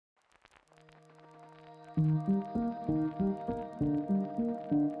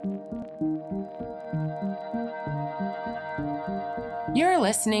You're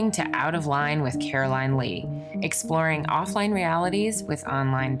listening to Out of Line with Caroline Lee, exploring offline realities with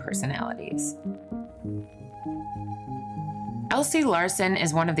online personalities. Elsie Larson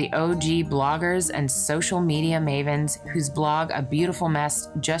is one of the OG bloggers and social media mavens whose blog, A Beautiful Mess,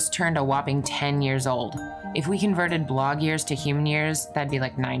 just turned a whopping 10 years old. If we converted blog years to human years, that'd be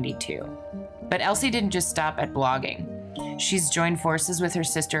like 92. But Elsie didn't just stop at blogging. She's joined forces with her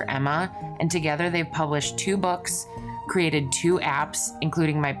sister Emma, and together they've published 2 books, created 2 apps,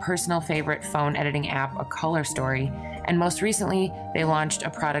 including my personal favorite phone editing app, A Color Story, and most recently, they launched a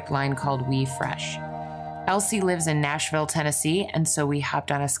product line called OuiFresh. Elsie lives in Nashville, Tennessee, and so we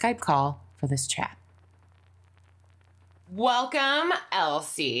hopped on a Skype call for this chat. Welcome,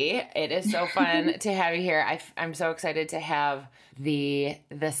 Elsie. It is so fun to have you here. I'm so excited to have the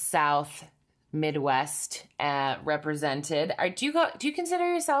South Midwest represented. Do you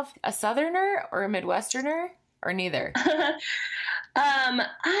consider yourself a Southerner or a Midwesterner? Or neither? God,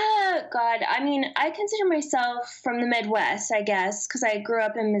 I mean, I consider myself from the Midwest, I guess, because I grew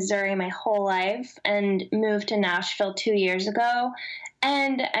up in Missouri my whole life and moved to Nashville 2 years ago.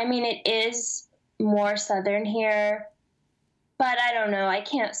 And I mean, it is more Southern here, but I don't know. I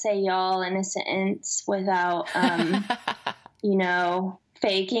can't say y'all in a sentence without,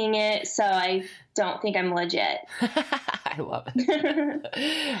 faking it. So I don't think I'm legit. I love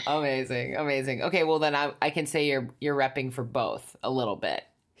it. Amazing. Okay, well then I can say you're repping for both a little bit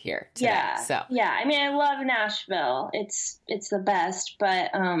here today. Yeah. So yeah. I mean, I love Nashville. It's the best,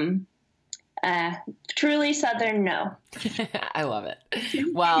 but truly Southern, no. I love it.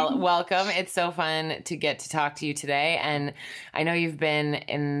 Well, welcome. It's so fun to get to talk to you today, and I know you've been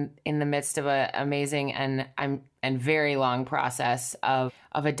in the midst of an amazing and very long process of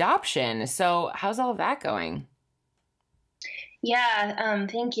adoption. So how's all of that going? Yeah,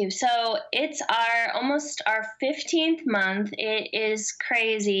 thank you. So it's almost our 15th month. It is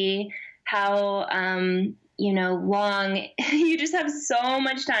crazy how, long you just have so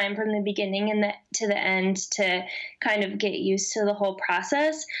much time from the beginning and to the end to kind of get used to the whole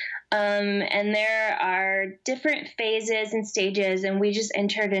process. And there are different phases and stages, and we just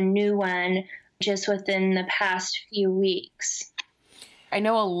entered a new one just within the past few weeks. I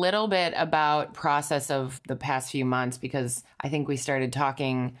know a little bit about process of the past few months because I think we started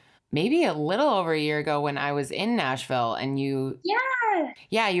talking maybe a little over a year ago when I was in Nashville, and you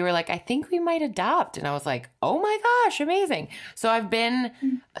were like, I think we might adopt. And I was like, oh my gosh, amazing. So I've been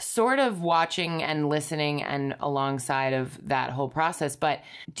sort of watching and listening and alongside of that whole process. But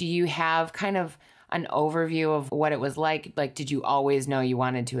do you have kind of an overview of what it was like? Like, did you always know you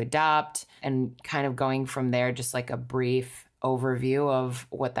wanted to adopt, and kind of going from there, just like a brief overview of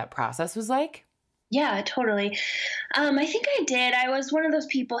what that process was like? Yeah, totally. I think I did. I was one of those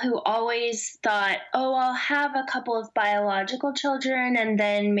people who always thought, oh, I'll have a couple of biological children and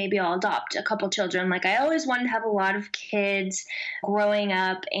then maybe I'll adopt a couple children. Like, I always wanted to have a lot of kids growing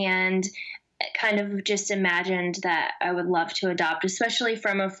up, and kind of just imagined that I would love to adopt, especially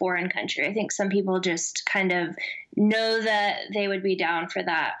from a foreign country. I think some people just kind of know that they would be down for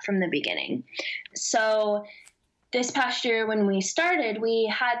that from the beginning. So this past year when we started,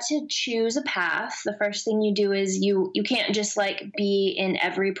 we had to choose a path. The first thing you do is you can't just like be in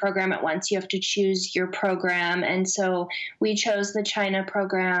every program at once. You have to choose your program. And so we chose the China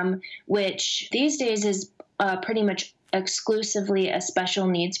program, which these days is pretty much exclusively a special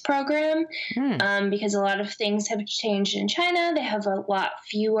needs program, because a lot of things have changed in China. They have a lot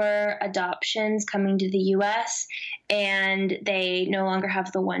fewer adoptions coming to the U.S., and they no longer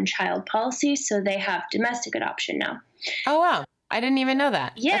have the one-child policy, so they have domestic adoption now. Oh, wow. I didn't even know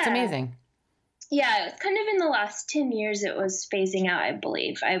that. Yeah. That's amazing. Yeah, it's kind of in the last 10 years it was phasing out, I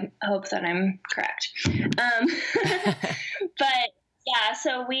believe. I hope that I'm correct. But yeah,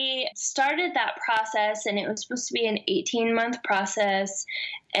 so we started that process, and it was supposed to be an 18-month process,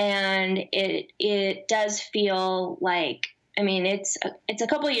 and it does feel like, I mean, it's a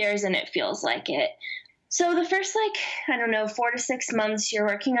couple of years, and it feels like it. So the first, 4 to 6 months, you're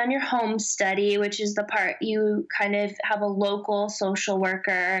working on your home study, which is the part you kind of have a local social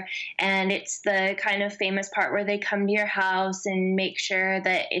worker, and it's the kind of famous part where they come to your house and make sure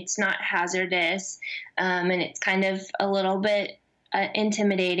that it's not hazardous, and it's kind of a little bit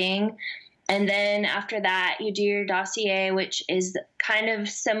intimidating. And then after that, you do your dossier, which is kind of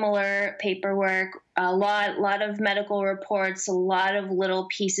similar paperwork, a lot of medical reports, a lot of little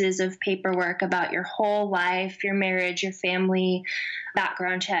pieces of paperwork about your whole life, your marriage, your family,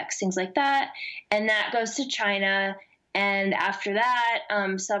 background checks, things like that. And that goes to China. And after that,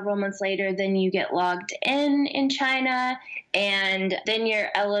 several months later, then you get logged in China, and then you're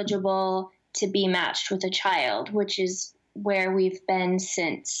eligible to be matched with a child, which is where we've been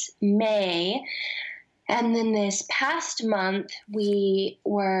since May. And then this past month, we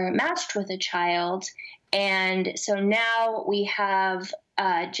were matched with a child. And so now we have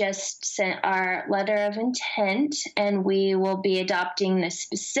just sent our letter of intent, and we will be adopting this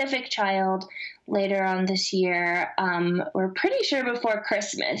specific child later on this year. We're pretty sure before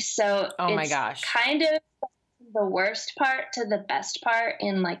Christmas. So oh my it's gosh, kind of the worst part to the best part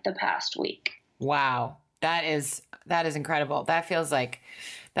in like the past week. wow, that is incredible. That feels like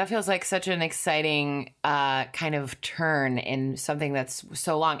such an exciting kind of turn in something that's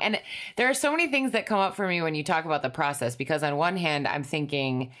so long. And there are so many things that come up for me when you talk about the process, because on one hand, I'm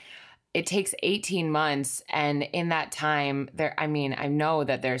thinking it takes 18 months. And in that time I know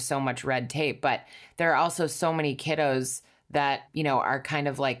that there's so much red tape, but there are also so many kiddos that, are kind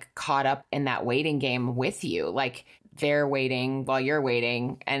of like caught up in that waiting game with you. Like they're waiting while you're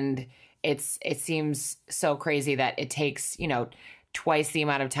waiting. And it seems so crazy that it takes, twice the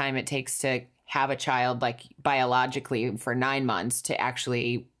amount of time it takes to have a child, like biologically, for 9 months to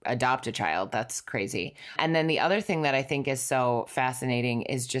actually adopt a child. That's crazy. And then the other thing that I think is so fascinating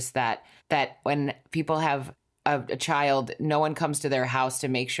is just that when people have a child, no one comes to their house to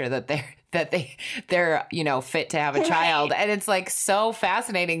make sure that they're fit to have a child. And it's like so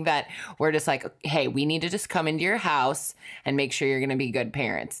fascinating that we're just like, hey, we need to just come into your house and make sure you're going to be good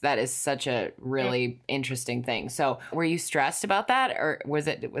parents. That is such a really interesting thing. So were you stressed about that, or was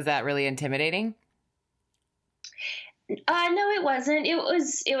that really intimidating? No, it wasn't.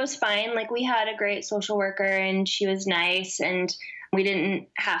 It was fine. Like we had a great social worker, and she was nice, and we didn't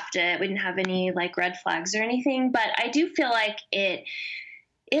have any like red flags or anything. But I do feel like it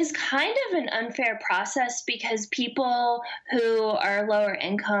is kind of an unfair process, because people who are lower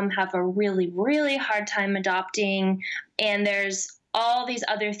income have a really, really hard time adopting. And there's all these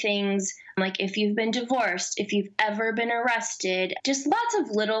other things, like if you've been divorced, if you've ever been arrested, just lots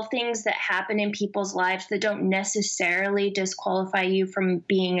of little things that happen in people's lives that don't necessarily disqualify you from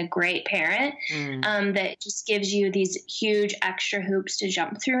being a great parent, that just gives you these huge extra hoops to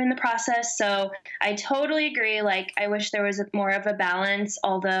jump through in the process. So I totally agree. Like, I wish there was more of a balance,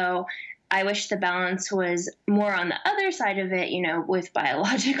 although I wish the balance was more on the other side of it, with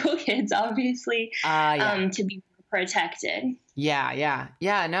biological kids, obviously, to be protected. Yeah.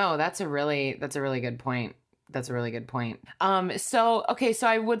 No, that's a really good point. So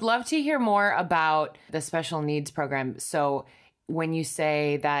I would love to hear more about the special needs program. So when you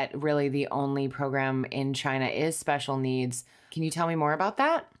say that really the only program in China is special needs, can you tell me more about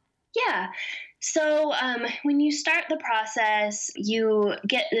that? Yeah. So when you start the process, you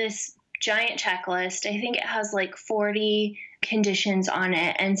get this giant checklist. I think it has like 40 conditions on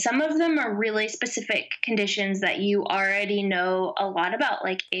it. And some of them are really specific conditions that you already know a lot about,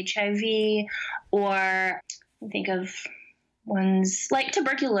 like HIV, or I think of ones like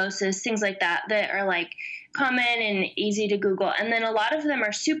tuberculosis, things like that are like common and easy to Google. And then a lot of them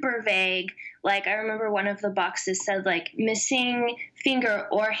are super vague. Like I remember one of the boxes said like missing finger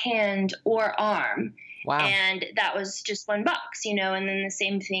or hand or arm. Wow. And that was just one box, and then the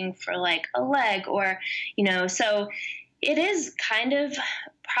same thing for like a leg or, so it is kind of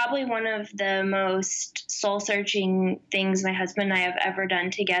probably one of the most soul-searching things my husband and I have ever done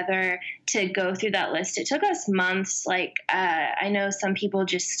together, to go through that list. It took us months. Like, I know some people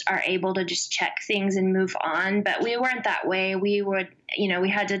just are able to just check things and move on, but we weren't that way. We would, we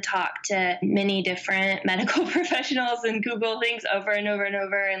had to talk to many different medical professionals and Google things over and over and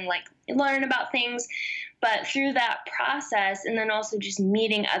over and like learn about things. But through that process, and then also just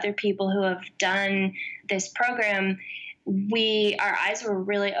meeting other people who have done this program, our eyes were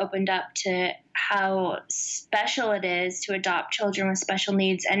really opened up to how special it is to adopt children with special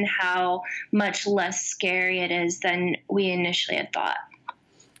needs, and how much less scary it is than we initially had thought.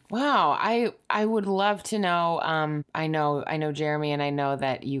 Wow. I would love to know. I know Jeremy, and I know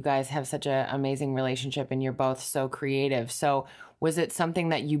that you guys have such an amazing relationship, and you're both so creative. So was it something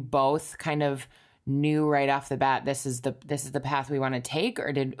that you both kind of knew right off the bat, this is the path we want to take,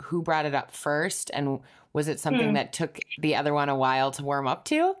 or who brought it up first? And was it something that took the other one a while to warm up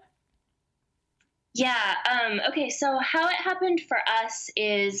to? Yeah. Okay. So how it happened for us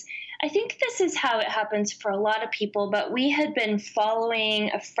is, I think this is how it happens for a lot of people, but we had been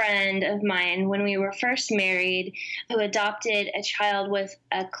following a friend of mine when we were first married, who adopted a child with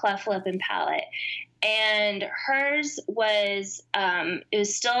a cleft lip and palate. And hers was, it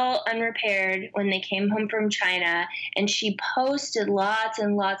was still unrepaired when they came home from China, and she posted lots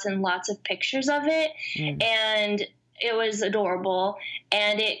and lots and lots of pictures of it. And it was adorable,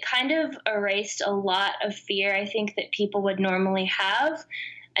 and it kind of erased a lot of fear I think that people would normally have.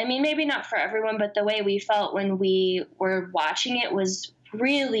 I mean, maybe not for everyone, but the way we felt when we were watching it was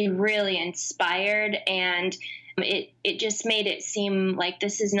really, really inspired, and it just made it seem like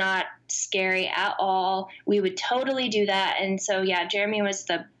this is not scary at all. We would totally do that. And so, yeah, Jeremy was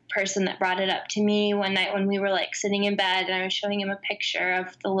the person that brought it up to me one night when we were like sitting in bed, and I was showing him a picture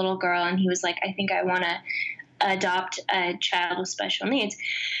of the little girl, and he was like, I think I want to adopt a child with special needs.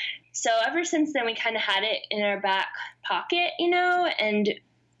 So ever since then, we kind of had it in our back pocket, and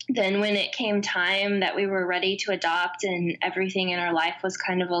then when it came time that we were ready to adopt and everything in our life was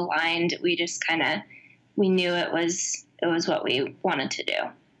kind of aligned, we just we knew it was what we wanted to do.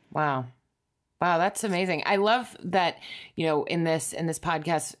 Wow. Wow, that's amazing. I love that, in this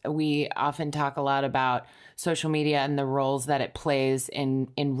podcast, we often talk a lot about social media and the roles that it plays in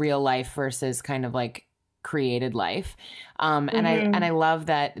real life versus kind of like created life. And I love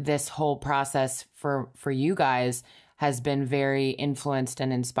that this whole process for you guys has been very influenced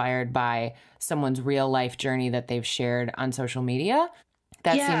and inspired by someone's real life journey that they've shared on social media.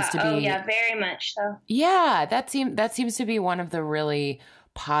 That seems to be very much so. Yeah, that seems to be one of the really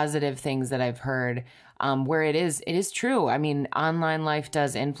positive things that I've heard, where it is true. I mean, online life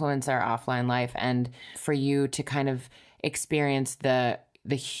does influence our offline life, and for you to kind of experience the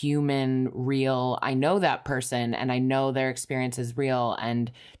human real, I know that person and I know their experience is real,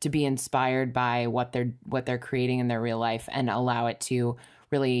 and to be inspired by what they're creating in their real life and allow it to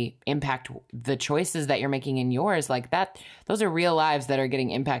really impact the choices that you're making in yours, like that, those are real lives that are getting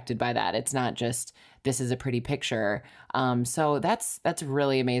impacted by that. It's not just, this is a pretty picture. So that's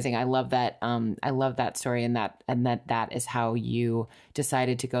really amazing. I love that. I love that story, and that is how you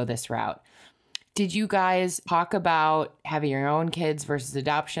decided to go this route. Did you guys talk about having your own kids versus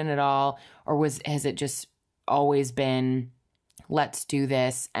adoption at all? Or has it just always been, let's do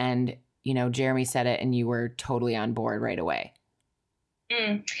this? And, Jeremy said it and you were totally on board right away.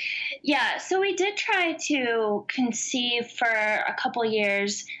 Yeah, so we did try to conceive for a couple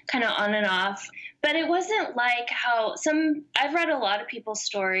years, kind of on and off, but it wasn't like how I've read a lot of people's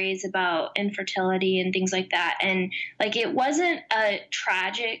stories about infertility and things like that. And like, it wasn't a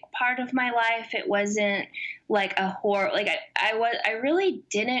tragic part of my life. It wasn't like a horror. Like I really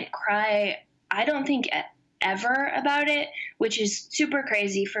didn't cry, I don't think ever about it, which is super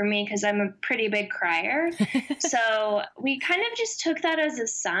crazy for me because I'm a pretty big crier. So we kind of just took that as a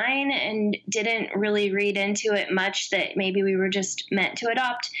sign and didn't really read into it much, that maybe we were just meant to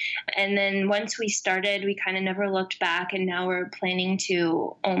adopt. And then once we started, we kind of never looked back, and now we're planning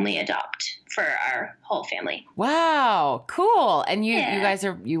to only adopt for our whole family. Wow, cool. And you guys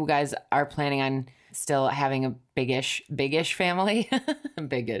are planning on still having a biggish family?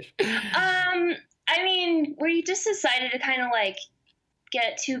 Biggish. I mean, we just decided to kind of like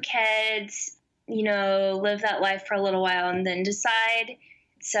get 2 kids, live that life for a little while and then decide.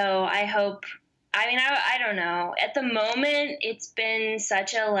 So I hope, I don't know. At the moment, it's been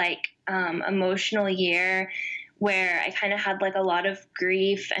such a emotional year where I kind of had like a lot of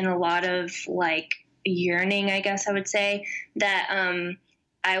grief and a lot of like yearning, I guess I would say, that,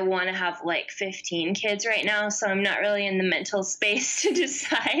 I want to have like 15 kids right now, so I'm not really in the mental space to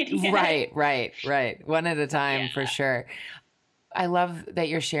decide yet. Right. One at a time, for sure. I love that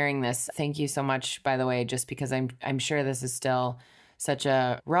you're sharing this. Thank you so much, by the way, just because I'm sure this is still such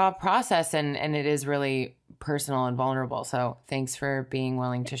a raw process, and it is really personal and vulnerable. So thanks for being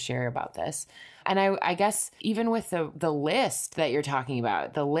willing to share about this. And I guess even with the list that you're talking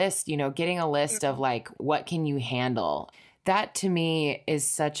about, getting a list of like, what can you handle? That to me is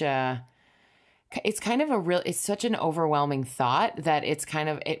such an overwhelming thought that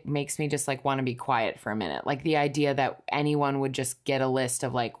it makes me just like want to be quiet for a minute. Like the idea that anyone would just get a list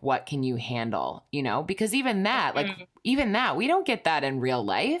of like, what can you handle, because even that, we don't get that in real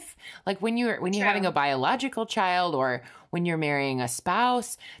life. Like when you're having a biological child or when you're marrying a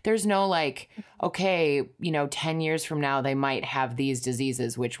spouse, there's no like, okay, 10 years from now, they might have these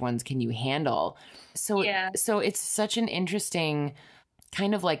diseases. Which ones can you handle? So it's such an interesting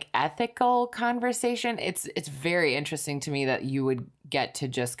kind of like ethical conversation. It's very interesting to me that you would get to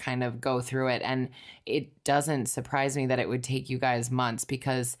just kind of go through it. And it doesn't surprise me that it would take you guys months,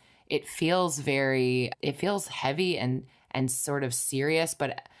 because it feels heavy and sort of serious,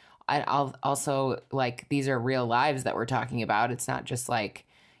 but I'll also like, these are real lives that we're talking about. It's not just like,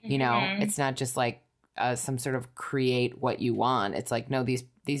 it's not just like some sort of create what you want. It's like, no,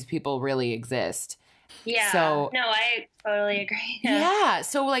 these people really exist. Yeah. So No, I totally agree. yeah.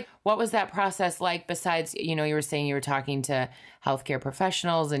 So like, what was that process like besides, you know, you were saying you were talking to healthcare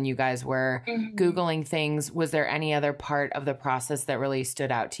professionals and you guys were Googling things. Was there any other part of the process that really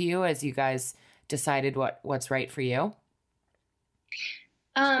stood out to you as you guys decided what's right for you?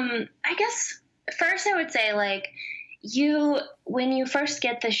 I guess first I would say like when you first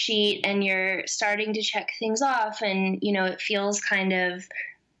get the sheet and you're starting to check things off and, you know, it feels kind of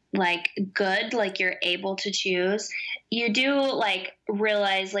like good, like you're able to choose, you do like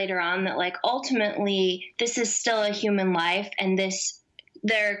realize later on that like ultimately this is still a human life and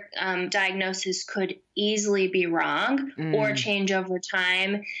their diagnosis could easily be wrong or change over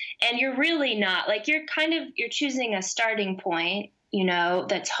time. And you're really not like, you're choosing a starting point, you know,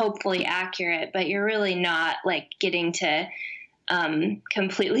 that's hopefully accurate, but you're really not like getting to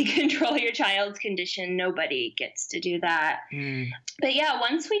completely control your child's condition. Nobody gets to do that. But yeah,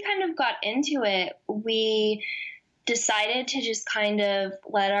 once we kind of got into it, we decided to just kind of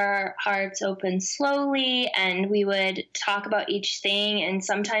let our hearts open slowly, and we would talk about each thing. And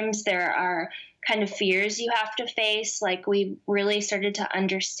sometimes there are kind of fears you have to face. Like we really started to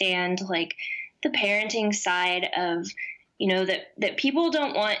understand like the parenting side of, you know, that people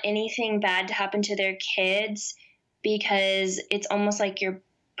don't want anything bad to happen to their kids, because it's almost like you're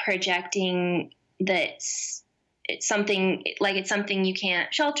projecting that it's something you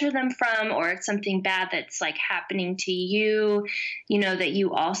can't shelter them from, or it's something bad that's like happening to you, you know, that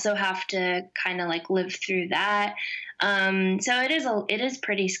you also have to kind of like live through that. So it is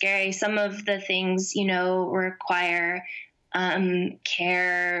pretty scary. Some of the things, you know, require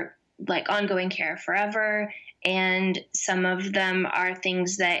care, like ongoing care forever. And some of them are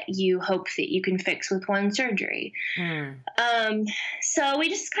things that you hope that you can fix with one surgery. So we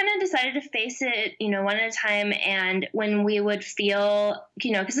just kind of decided to face it, you know, one at a time. And when we would feel,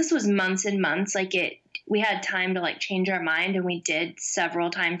 you know, because this was months and months, like we had time to like change our mind, and we did several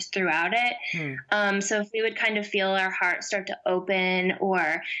times throughout it. So if we would kind of feel our heart start to open,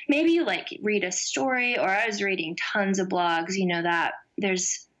 or maybe like read a story, or I was reading tons of blogs, you know, that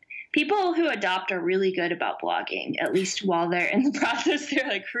there's people who adopt are really good about blogging, at least while they're in the process. They're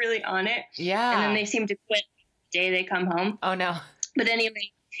like really on it. Yeah. And then they seem to quit the day they come home. Oh, no. But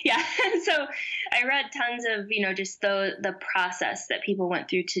anyway, yeah. So I read tons of, you know, just the process that people went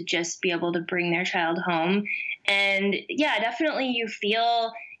through to just be able to bring their child home. And yeah, definitely you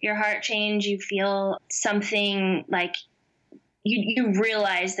feel your heart change. You feel something like you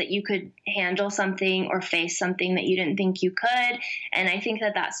realize that you could handle something or face something that you didn't think you could. And I think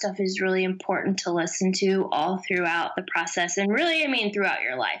that stuff is really important to listen to all throughout the process, and really, I mean, throughout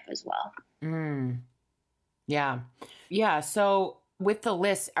your life as well. Yeah. Yeah. So with the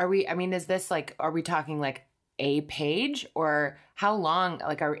list, is this like, are we talking like a page, or how long,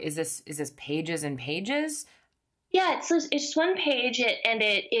 like, is this pages and pages? Yeah, it's one page, and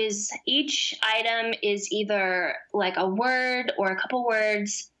it is, each item is either like a word or a couple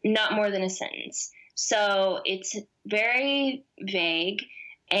words, not more than a sentence. So it's very vague,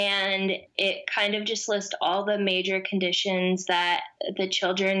 and it kind of just lists all the major conditions that the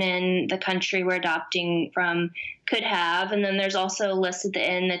children in the country we're adopting from could have. And then there's also a list at the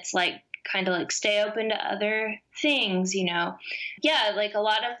end that's like kind of like stay open to other things, you know. Yeah, like a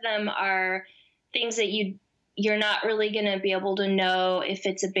lot of them are things that you're not really going to be able to know if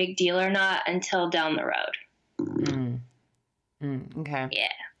it's a big deal or not until down the road. Okay. Yeah.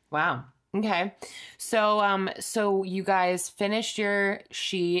 Wow. Okay. So you guys finished your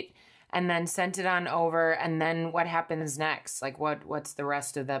sheet and then sent it on over, and then what happens next? Like what's the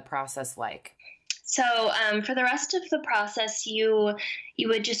rest of the process like? So for the rest of the process, you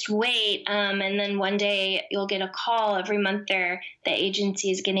would just wait, and then one day you'll get a call. Every month the agency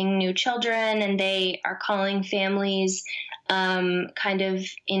is getting new children, and they are calling families kind of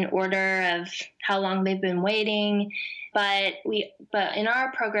in order of how long they've been waiting. But in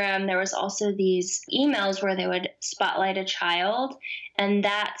our program, there was also these emails where they would spotlight a child, and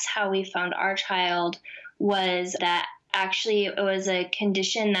that's how we found our child. Was that actually it was a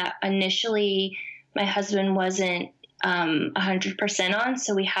condition that initially my husband wasn't 100% on,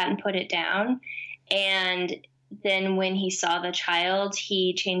 so we hadn't put it down. And then when he saw the child,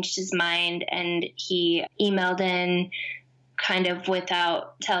 he changed his mind, and he emailed in kind of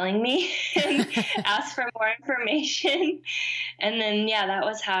without telling me and asked for more information. And then, yeah, that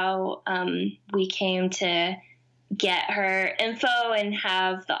was how we came to get her info and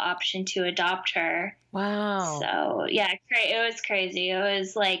have the option to adopt her. Wow. So, yeah, it was crazy. It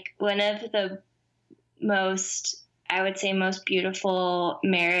was like one of the most beautiful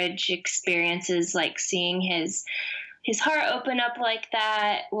marriage experiences, like seeing his his heart open up like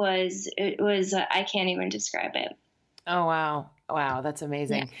that was I can't even describe it. Oh, wow. Wow, that's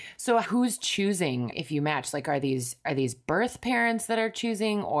amazing. Yeah. So who's choosing if you match? Like, are these birth parents that are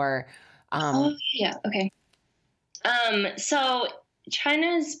choosing, or Oh, yeah. Okay. So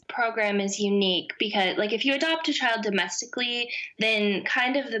China's program is unique because, like, if you adopt a child domestically, then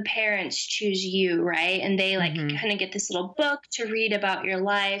kind of the parents choose you, right? And they like mhm. kind of get this little book to read about your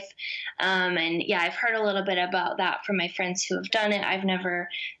life. And yeah, I've heard a little bit about that from my friends who have done it. I've never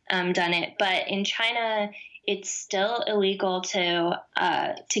done it, but in China, it's still illegal to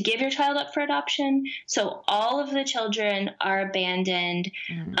give your child up for adoption. So all of the children are abandoned.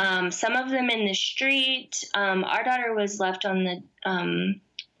 Some of them in the street. Our daughter was left on the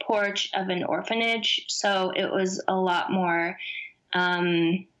porch of an orphanage, so it was a lot more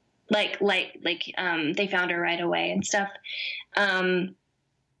they found her right away and stuff.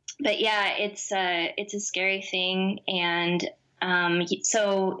 But yeah, it's a scary thing, and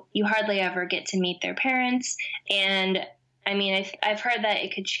so you hardly ever get to meet their parents. And I mean, I've heard that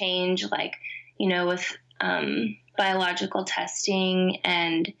it could change, like, with biological testing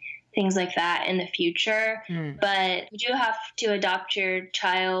and things like that in the future. But you do have to adopt your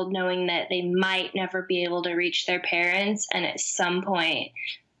child knowing that they might never be able to reach their parents. And at some point,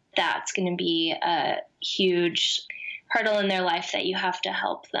 that's going to be a huge hurdle in their life that you have to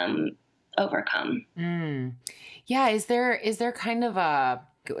help them overcome. Yeah. Is there kind of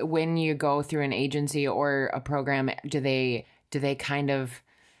when you go through an agency or a program, do they kind of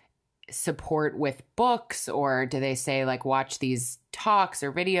support with books, or do they say like watch these talks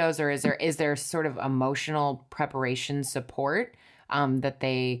or videos, or is there sort of emotional preparation support that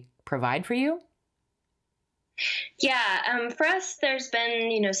they provide for you? Yeah, for us, there's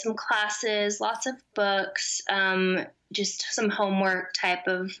been, some classes, lots of books, just some homework type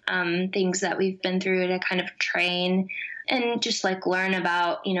of things that we've been through to kind of train and just like learn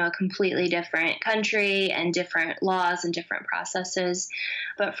about, a completely different country and different laws and different processes.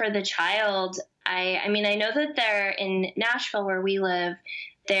 But for the child, I mean, I know that there in Nashville where we live,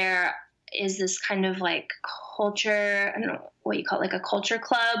 there is this kind of like culture, I don't know what you call it, like a culture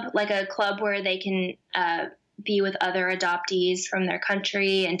club, like a club where they can be with other adoptees from their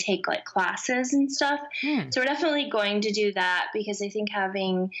country and take like classes and stuff. So we're definitely going to do that because I think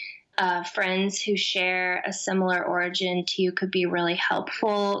having friends who share a similar origin to you could be really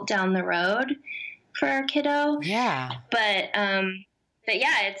helpful down the road for our kiddo. Yeah. But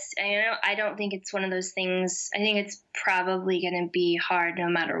yeah, it's, I don't think it's one of those things. I think it's probably going to be hard no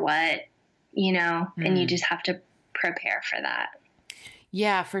matter what, and you just have to prepare for that.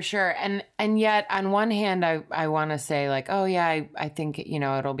 Yeah, for sure. And yet on one hand, I want to say like, oh yeah, I think,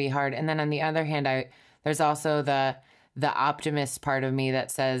 it'll be hard. And then on the other hand, there's also the optimist part of me that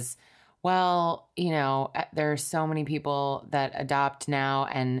says, well, there are so many people that adopt now,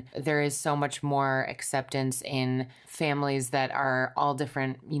 and there is so much more acceptance in families that are all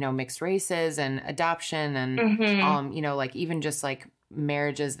different, mixed races and adoption and, like even just like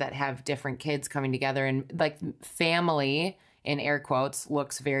marriages that have different kids coming together, and like family in air quotes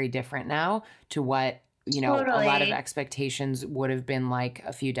looks very different now to what, Totally. a lot of expectations would have been like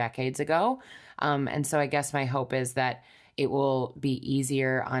a few decades ago. And so I guess my hope is that it will be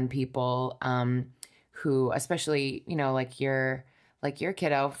easier on people who, especially, like your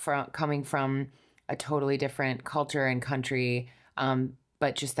kiddo coming from a totally different culture and country,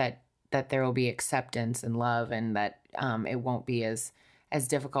 but just that there will be acceptance and love, and that it won't be as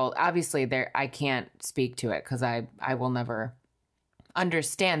difficult. Obviously, I can't speak to it because I will never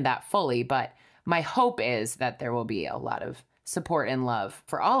understand that fully, but my hope is that there will be a lot of support and love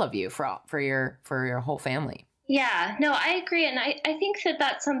for all of you, for your whole family. Yeah, no, I agree. And I think that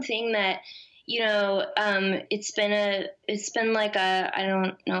that's something that, it's been like a, I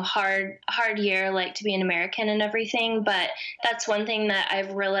don't know, hard year, like to be an American and everything. But that's one thing that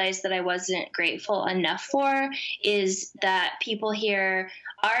I've realized that I wasn't grateful enough for, is that people here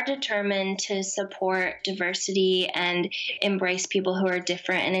are determined to support diversity and embrace people who are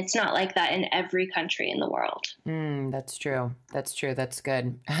different. And it's not like that in every country in the world. That's true. That's true. That's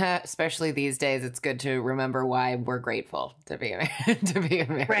good. Especially these days, it's good to remember why we're grateful to be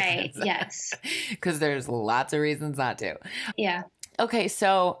Americans. Right. Yes. Because there's lots of reasons not to. Yeah. Okay,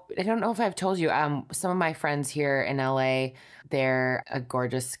 so I don't know if I've told you, some of my friends here in LA, they're a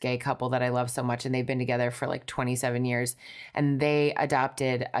gorgeous gay couple that I love so much, and they've been together for like 27 years, and they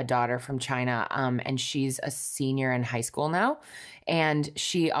adopted a daughter from China, and she's a senior in high school now, and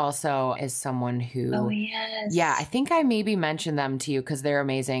she also is someone who, Oh, yes. yeah, I think I maybe mentioned them to you because they're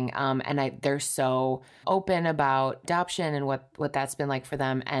amazing, and they're so open about adoption and what that's been like for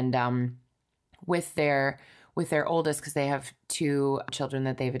them, and with their with their oldest, because they have two children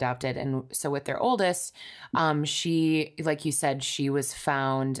that they've adopted. And so with their oldest, she, like you said, she was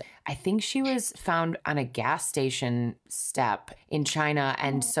found, I think she was found on a gas station step in China.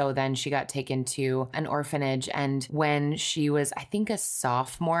 And so then she got taken to an orphanage. And when she was, I think, a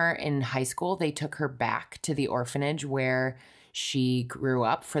sophomore in high school, they took her back to the orphanage where she grew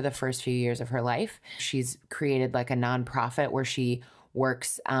up for the first few years of her life. She's created like a nonprofit where she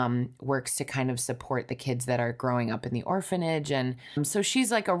works to kind of support the kids that are growing up in the orphanage. And so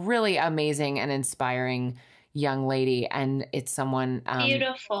she's like a really amazing and inspiring young lady. And it's someone,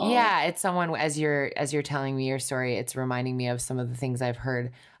 Beautiful. Yeah, it's someone, as you're telling me your story, it's reminding me of some of the things I've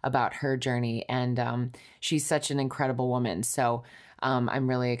heard about her journey. And she's such an incredible woman. So I'm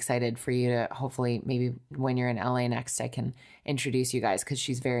really excited for you to hopefully, maybe when you're in LA next, I can introduce you guys, because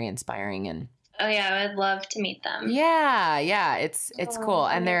she's very inspiring. And oh yeah, I would love to meet them. Yeah, it's cool.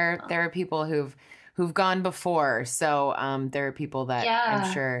 And there are people who've gone before, so there are people that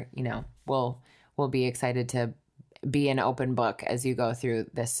I'm sure will be excited to be an open book as you go through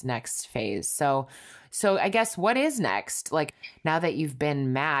this next phase. So I guess what is next? Like, now that you've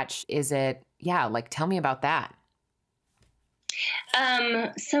been matched, is it like, tell me about that.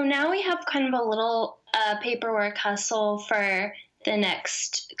 So now we have kind of a little paperwork hustle for the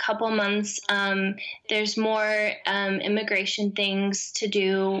next couple months. There's more immigration things to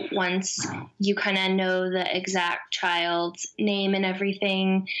do once you kind of know the exact child's name and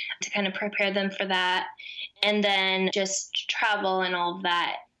everything, to kind of prepare them for that. And then just travel and all of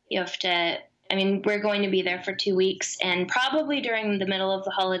that. You have to, I mean, we're going to be there for 2 weeks, and probably during the middle of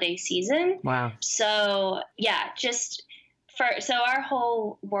the holiday season. Wow. So yeah, so our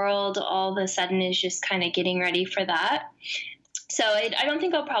whole world all of a sudden is just kind of getting ready for that. So I don't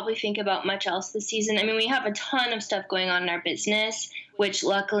think I'll probably think about much else this season. I mean, we have a ton of stuff going on in our business, which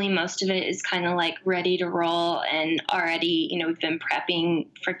luckily most of it is kind of like ready to roll, and already, we've been prepping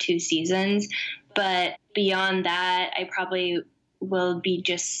for 2 seasons. But beyond that, I probably will be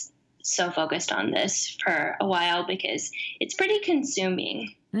just so focused on this for a while, because it's pretty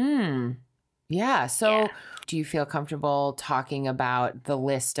consuming. Yeah. So do you feel comfortable talking about the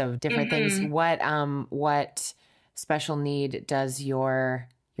list of different things? What special need does your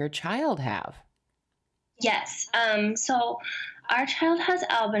child have? Yes. So our child has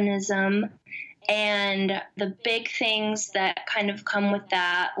albinism, and the big things that kind of come with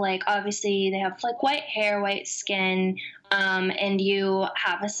that, like obviously they have like white hair, white skin, and you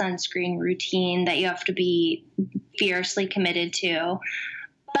have a sunscreen routine that you have to be fiercely committed to.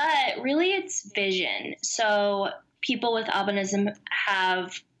 But really it's vision. So people with albinism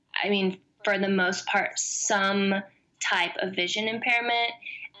have, I mean, for the most part, some type of vision impairment.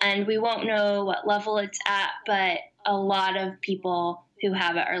 And we won't know what level it's at, but a lot of people who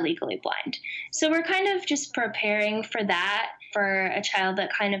have it are legally blind. So we're kind of just preparing for that, for a child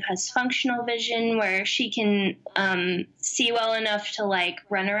that kind of has functional vision, where she can see well enough to like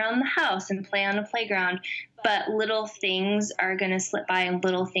run around the house and play on a playground. But little things are going to slip by, and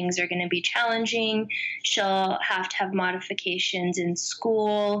little things are going to be challenging. She'll have to have modifications in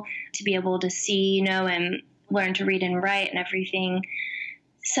school to be able to see, and learn to read and write and everything.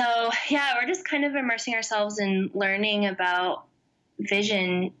 So yeah, we're just kind of immersing ourselves in learning about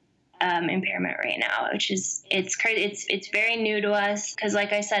vision impairment right now, which is, it's crazy. It's very new to us, because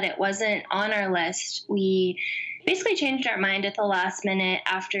like I said, it wasn't on our list. We basically changed our mind at the last minute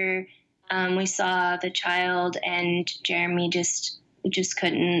after we saw the child, and Jeremy just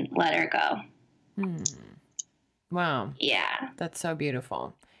couldn't let her go. Wow. Yeah. That's so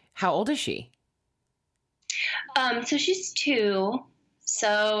beautiful. How old is she? So she's 2.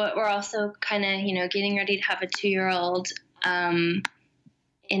 So we're also kind of, getting ready to have a 2-year-old in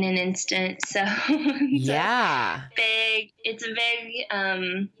an instant. So it's a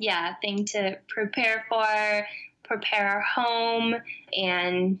big thing to prepare for. Prepare our home,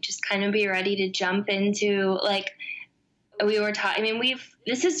 and just kind of be ready to jump into, like we were taught. I mean,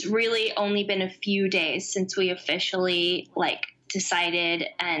 this has really only been a few days since we officially like decided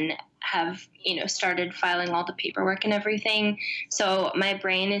and have, started filing all the paperwork and everything. So my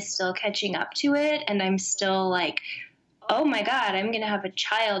brain is still catching up to it, and I'm still like, oh my God, I'm going to have a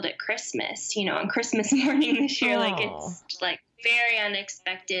child at Christmas, on Christmas morning this year. Like, it's like very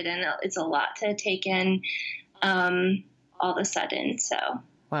unexpected, and it's a lot to take in all of a sudden. So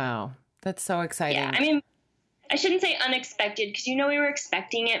wow, that's so exciting. Yeah, I mean, I shouldn't say unexpected, because we were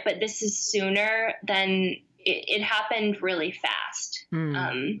expecting it, but this is sooner than it happened really fast. We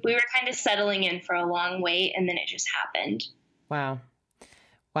were kind of settling in for a long wait, and then it just happened. Wow.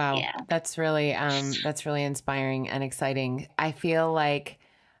 Yeah. That's really inspiring and exciting. I feel like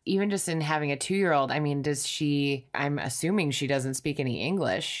even just in having a 2-year-old, I mean, I'm assuming she doesn't speak any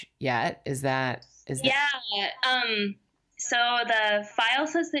English yet. Yeah. So the file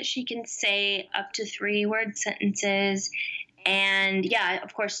says that she can say up to 3-word sentences, and yeah,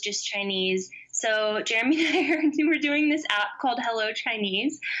 of course, just Chinese. So Jeremy and I were doing this app called Hello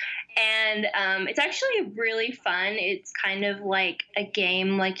Chinese, and it's actually really fun. It's kind of like a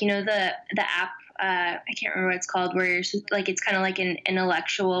game, like, the app. I can't remember what it's called, where you're like, it's kind of like an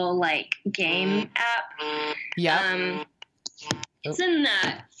intellectual like game app. Yeah. It's in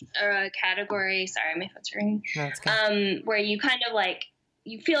that category. Sorry, my phone's ringing. No, it's good. Where you kind of like,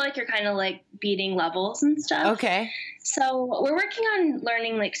 you feel like you're kind of like beating levels and stuff. Okay. So we're working on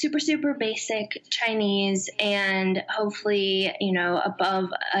learning like super, super basic Chinese, and hopefully, above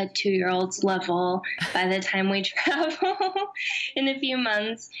a 2-year-old's level by the time we travel in a few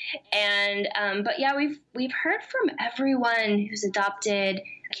months. And, but yeah, we've heard from everyone who's adopted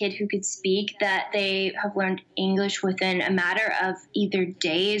a kid who could speak that they have learned English within a matter of either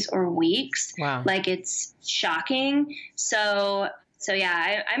days or weeks. Wow. Like, it's shocking. So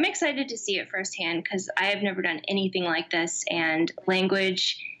yeah, I'm excited to see it firsthand, because I have never done anything like this, and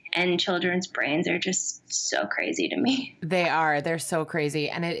language and children's brains are just so crazy to me. They are. They're so crazy.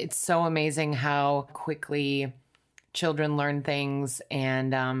 And it's so amazing how quickly children learn things,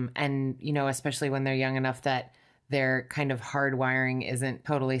 and especially when they're young enough that their kind of hardwiring isn't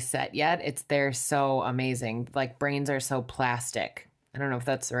totally set yet. They're so amazing. Like, brains are so plastic. I don't know if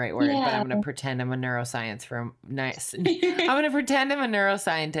that's the right word, but I'm going to pretend I'm a neuroscience I'm going to pretend I'm a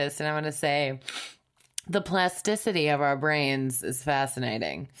neuroscientist, and I'm going to say the plasticity of our brains is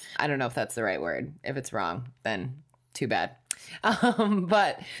fascinating. I don't know if that's the right word. If it's wrong, then too bad.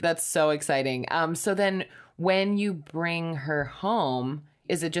 But that's so exciting. So then when you bring her home,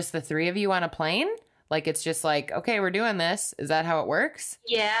 is it just the 3 of you on a plane? Like, it's just like, okay, we're doing this. Is that how it works?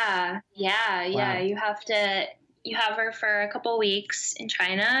 Yeah. Wow. You have her for a couple weeks in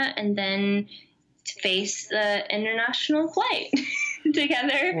China, and then to face the international flight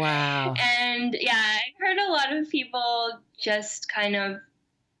together. Wow. And yeah, I've heard a lot of people just kind of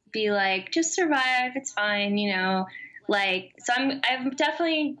be like, just survive, it's fine, like, so I'm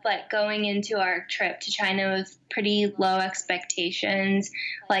definitely like going into our trip to China with pretty low expectations,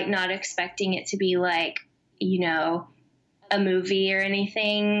 like not expecting it to be like, a movie or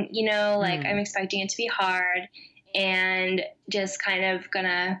anything, like I'm expecting it to be hard, and just kind of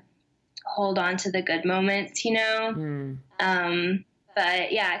gonna hold on to the good moments, But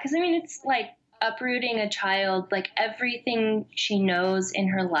yeah, because I mean, it's like uprooting a child, like everything she knows in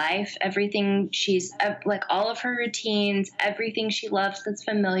her life, everything like all of her routines, everything she loves that's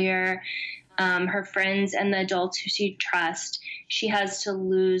familiar, her friends and the adults who she trusts, she has to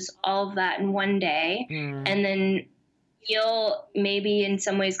lose all of that in one day, and then feel maybe in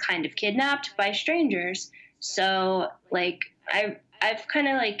some ways kind of kidnapped by strangers. So like I've kind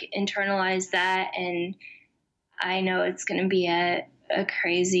of like internalized that, and I know it's going to be a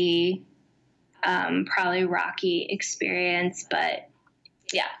crazy, probably rocky experience, but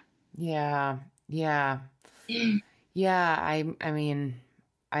yeah. I mean,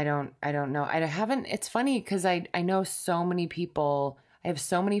 I don't know. It's funny because I know so many people, I have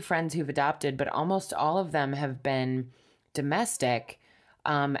so many friends who've adopted, but almost all of them have been domestic.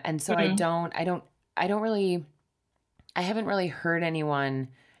 And so I haven't really heard anyone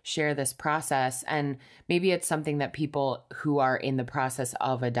share this process. And maybe it's something that people who are in the process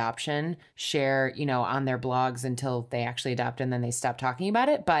of adoption share, on their blogs until they actually adopt, and then they stop talking about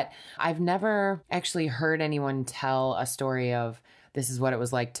it. But I've never actually heard anyone tell a story of, this is what it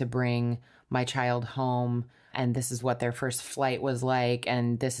was like to bring my child home, and this is what their first flight was like,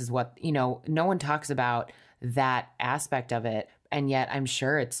 and this is what, no one talks about that aspect of it. And yet I'm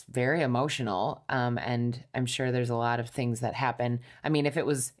sure it's very emotional. And I'm sure there's a lot of things that happen. I mean, if it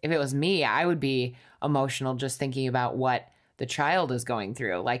was me, I would be emotional just thinking about what the child is going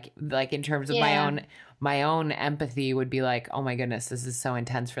through. Like in terms of my own empathy would be like, oh my goodness, this is so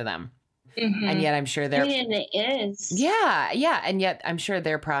intense for them. Mm-hmm. And yet I'm sure it is. Yeah. And yet I'm sure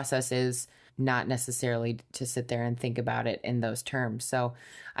their process is not necessarily to sit there and think about it in those terms. So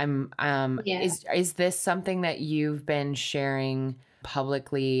is this something that you've been sharing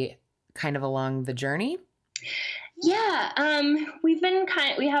publicly kind of along the journey? Yeah. We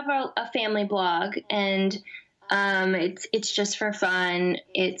have a family blog, and it's just for fun.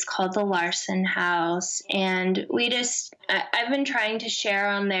 It's called The Larson House. And I've been trying to share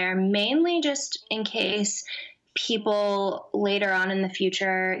on there mainly just in case people later on in the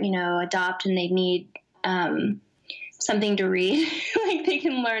future, adopt and they need something to read. Like, they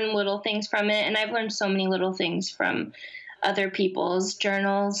can learn little things from it. And I've learned so many little things from other people's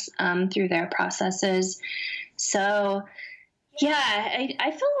journals through their processes. So yeah,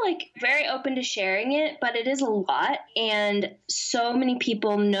 I feel like very open to sharing it, but it is a lot. And so many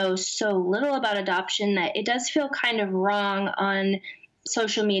people know so little about adoption that it does feel kind of wrong on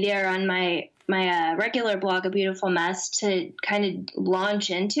social media or on my regular blog, A Beautiful Mess, to kind of launch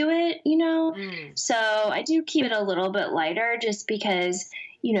into it, you know? So I do keep it a little bit lighter just because,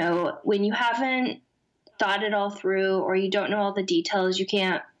 you know, when you haven't thought it all through or you don't know all the details, you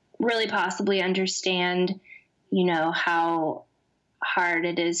can't really possibly understand, you know, how hard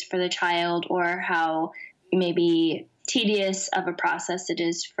it is for the child or how maybe tedious of a process it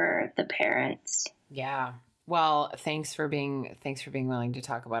is for the parents. Yeah. Well, thanks for being willing to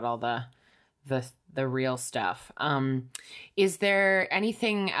talk about all the real stuff. Is there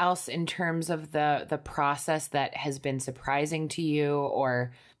anything else in terms of the process that has been surprising to you,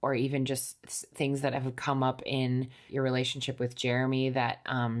 or even just things that have come up in your relationship with Jeremy that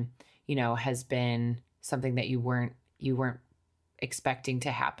you know, has been something that you weren't expecting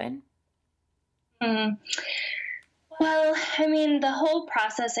to happen? Well, I mean, the whole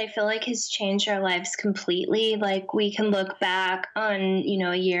process, I feel like, has changed our lives completely. Like, we can look back on, you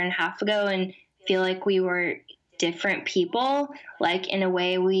know, a year and a half ago and feel like we were different people. Like, in a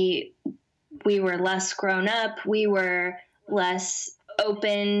way, we were less grown up. We were less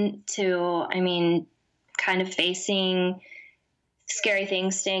open to, I mean, kind of facing scary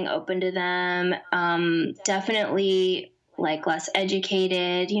things, staying open to them. Definitely like less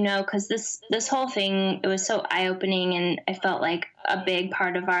educated, you know, because this whole thing, it was so eye-opening, and I felt like a big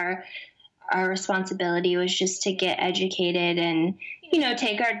part of our responsibility was just to get educated and, you know,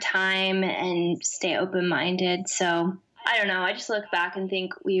 take our time and stay open-minded. So I don't know, I just look back and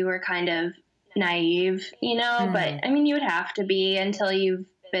think we were kind of naive, you know, but I mean, you would have to be until you've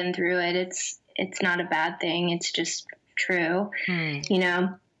been through it. It's not a bad thing. It's just true, you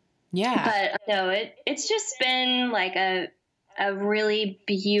know? Yeah. But no, it's just been like a really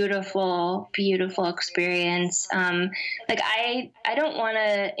beautiful experience. Like I don't want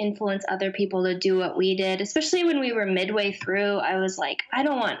to influence other people to do what we did, especially when we were midway through. I was like, I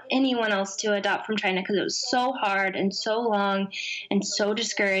don't want anyone else to adopt from China because it was so hard and so long and so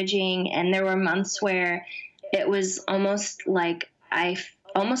discouraging. And there were months where it was almost like I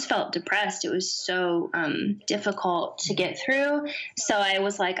almost felt depressed. It was so difficult to get through. So I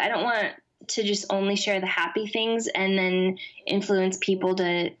was like, I don't want to just only share the happy things and then influence people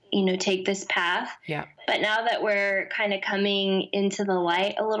to, you know, take this path. Yeah. But now that we're kind of coming into the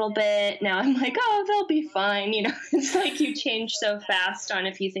light a little bit, now I'm like, oh, they'll be fine. You know, it's like you change so fast on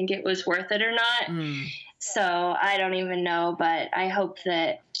if you think it was worth it or not. So I don't even know, but I hope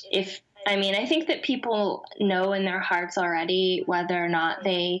that I think that people know in their hearts already whether or not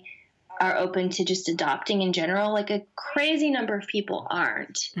they are open to just adopting in general. Like a crazy number of people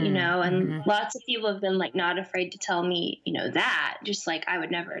aren't, you know, and lots of people have been like not afraid to tell me, you know, that just like I would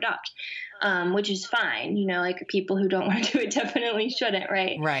never adopt, which is fine. You know, like people who don't want to do it definitely shouldn't.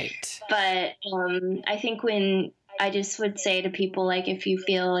 Right. Right. But I think when I just would say to people, like, if you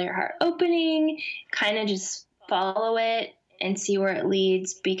feel your heart opening, kind of just follow it and see where it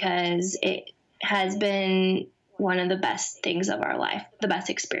leads, because it has been one of the best things of our life, the best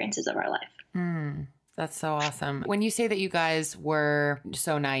experiences of our life. That's so awesome. When you say that you guys were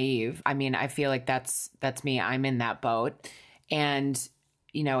so naive, I mean, I feel like that's me. I'm in that boat. And,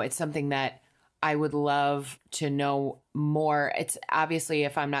 you know, it's something that I would love to know more. It's obviously,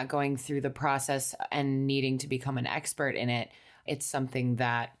 if I'm not going through the process and needing to become an expert in it, it's something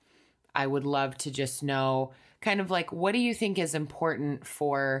that I would love to just know. Kind of like, what do you think is important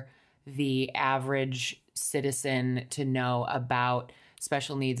for the average citizen to know about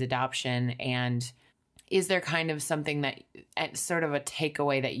special needs adoption? And is there kind of something that sort of a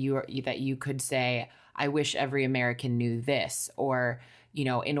takeaway that you could say, I wish every American knew this, or, you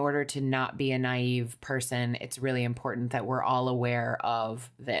know, in order to not be a naive person, it's really important that we're all aware of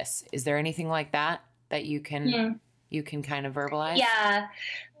this. Is there anything like that you can kind of verbalize? Yeah.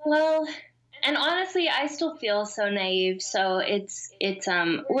 Well, and honestly, I still feel so naive. So it's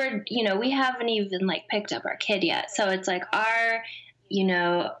we're, you know, we haven't even like picked up our kid yet. So it's like our, you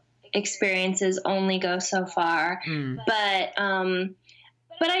know, experiences only go so far. But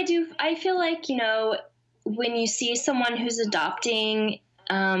I feel like, you know, when you see someone who's adopting,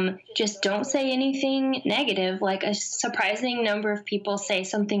 just don't say anything negative. Like a surprising number of people say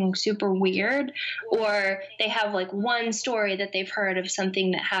something super weird, or they have like one story that they've heard of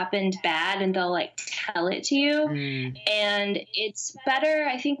something that happened bad and they'll like tell it to you. And it's better,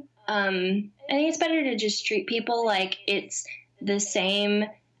 I think it's better to just treat people like it's the same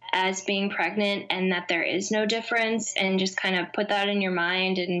as being pregnant and that there is no difference, and just kind of put that in your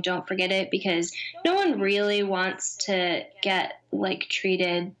mind and don't forget it, because no one really wants to get like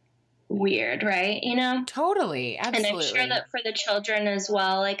treated weird, right? You know? Totally. Absolutely. And I'm sure that for the children as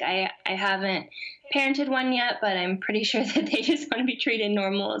well, like I haven't parented one yet, but I'm pretty sure that they just want to be treated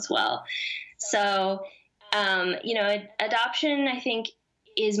normal as well. So, you know, adoption, I think,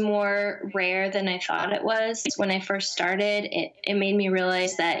 is more rare than I thought it was. When I first started, it made me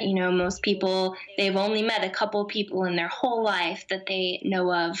realize that, you know, most people, they've only met a couple people in their whole life that they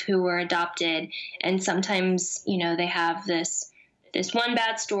know of who were adopted. And sometimes, you know, they have this one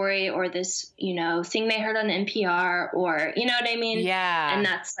bad story, or this, you know, thing they heard on NPR, or, you know what I mean? Yeah. And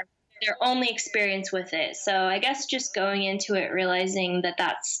that's like their only experience with it. So I guess just going into it, realizing that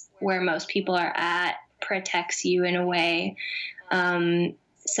that's where most people are at, protects you in a way.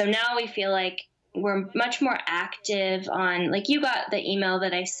 So now we feel like we're much more active on, like, you got the email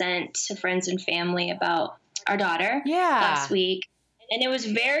that I sent to friends and family about our daughter last week. And it was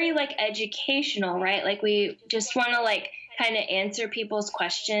very like educational, right? Like we just want to like kind of answer people's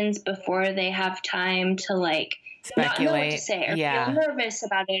questions before they have time to like speculate, not know what to say, or feel nervous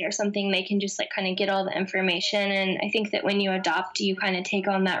about it or something. They can just like kind of get all the information. And I think that when you adopt, you kind of take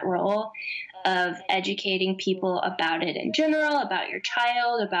on that role of educating people about it in general, about your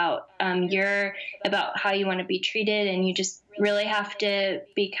child, about about how you want to be treated. And you just really have to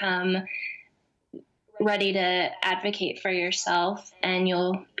become ready to advocate for yourself, and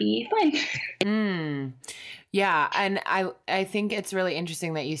you'll be fine. Yeah. And I think it's really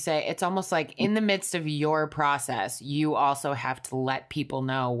interesting that you say it's almost like in the midst of your process, you also have to let people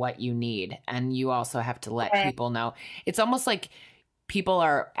know what you need. And you also have to let people know. It's almost like people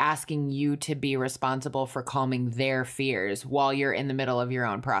are asking you to be responsible for calming their fears while you're in the middle of your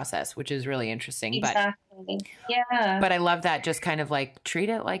own process, which is really interesting. Exactly. But I love that, just kind of like treat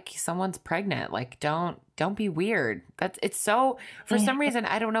it like someone's pregnant. Like don't be weird. It's so, for some reason,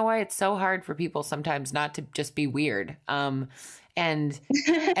 I don't know why it's so hard for people sometimes not to just be weird. And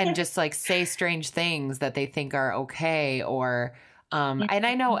just like say strange things that they think are okay, or and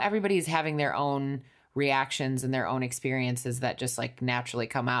I know everybody's having their own reactions and their own experiences that just like naturally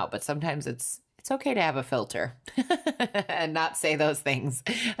come out, but sometimes it's okay to have a filter and not say those things,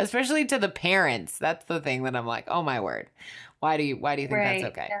 especially to the parents. That's the thing that I'm like, oh my word, why do you think that's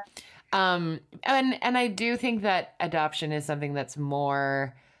okay? Yeah. And I do think that adoption is something that's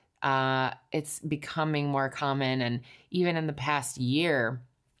more it's becoming more common. And even in the past year,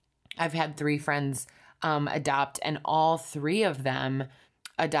 I've had 3 friends adopt, and all 3 of them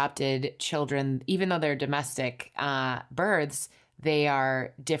adopted children. Even though they're domestic births, they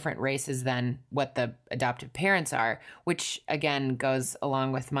are different races than what the adoptive parents are, which again goes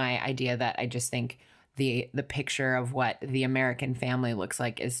along with my idea that I just think the picture of what the American family looks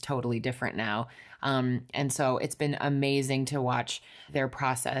like is totally different now. And so it's been amazing to watch their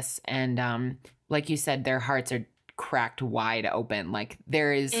process. And like you said, their hearts are cracked wide open. Like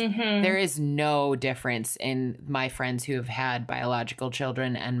there is no difference in my friends who have had biological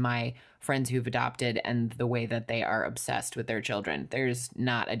children and my friends who've adopted, and the way that they are obsessed with their children. There's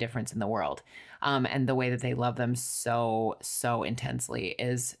not a difference in the world. And the way that they love them so intensely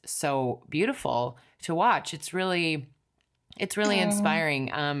is so beautiful to watch. It's really inspiring.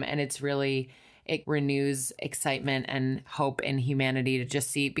 And it renews excitement and hope in humanity to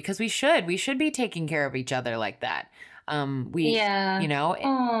just see, because we should be taking care of each other like that. We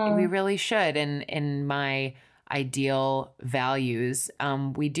really should. And in my ideal values,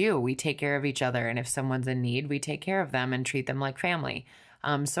 we take care of each other. And if someone's in need, we take care of them and treat them like family.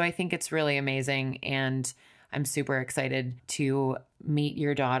 So I think it's really amazing. And I'm super excited to meet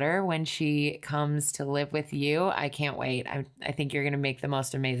your daughter when she comes to live with you. I can't wait. I think you're going to make the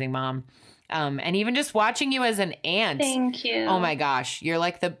most amazing mom. And even just watching you as an aunt. Thank you. Oh my gosh. You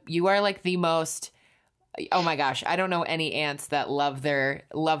are like the most, oh my gosh. I don't know any aunts that love their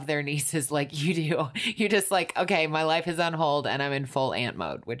nieces like you do. You're just like, okay, my life is on hold and I'm in full aunt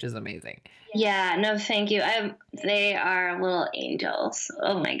mode, which is amazing. Yeah, no, thank you. They are little angels.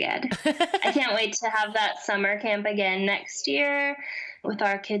 Oh my God. I can't wait to have that summer camp again next year with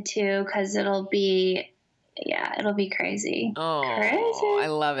our kid too, because it'll be crazy. Oh, crazy. I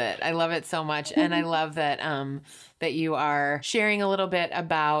love it. I love it so much. And I love that that you are sharing a little bit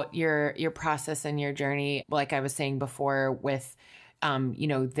about your process and your journey. Like I was saying before, with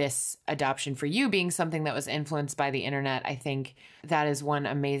this adoption for you being something that was influenced by the internet. I think that is one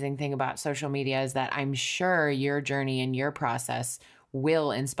amazing thing about social media, is that I'm sure your journey and your process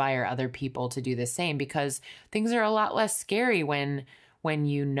will inspire other people to do the same, because things are a lot less scary when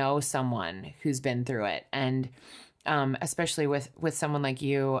you know someone who's been through it. And especially with someone like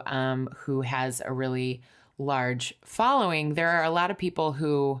you, who has a really large following, there are a lot of people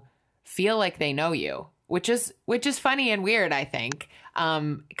who feel like they know you, which is funny and weird, I think.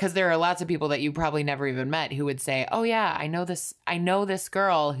 Because there are lots of people that you probably never even met who would say, "Oh yeah, I know this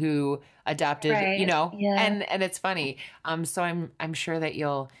girl who adopted," Yeah. and it's funny. So I'm sure that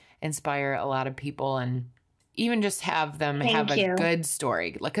you'll inspire a lot of people and even just have them have a good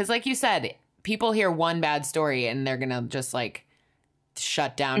story. Because like you said, people hear one bad story and they're going to just like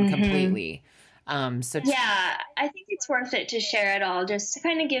shut down completely. Yeah, I think it's worth it to share it all, just to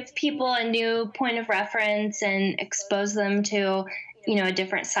kind of give people a new point of reference and expose them to, a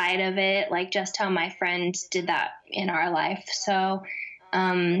different side of it, like just how my friend did that in our life. So,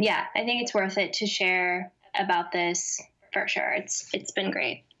 I think it's worth it to share about this for sure. It's been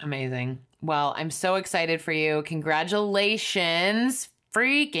great. Amazing. Well, I'm so excited for you. Congratulations.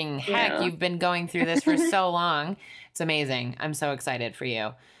 Freaking heck, you've been going through this for so long. It's amazing. I'm so excited for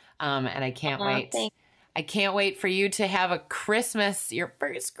you. And I can't wait. Thanks. I can't wait for you to have your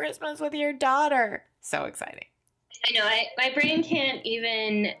first Christmas with your daughter. So exciting. I know. My brain can't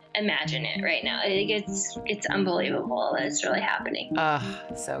even imagine it right now. It's unbelievable that it's really happening.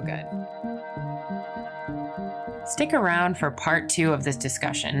 So good. Stick around for part 2 of this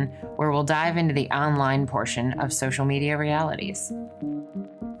discussion, where we'll dive into the online portion of social media realities.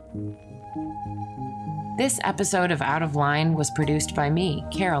 This episode of Out of Line was produced by me,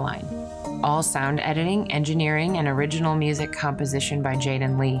 Caroline. All sound editing, engineering, and original music composition by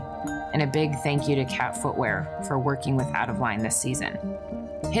Jaden Lee. And a big thank you to Cat Footwear for working with Out of Line this season.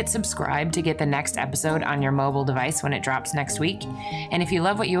 Hit subscribe to get the next episode on your mobile device when it drops next week. And if you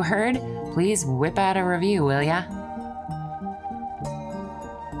love what you heard, please whip out a review, will ya?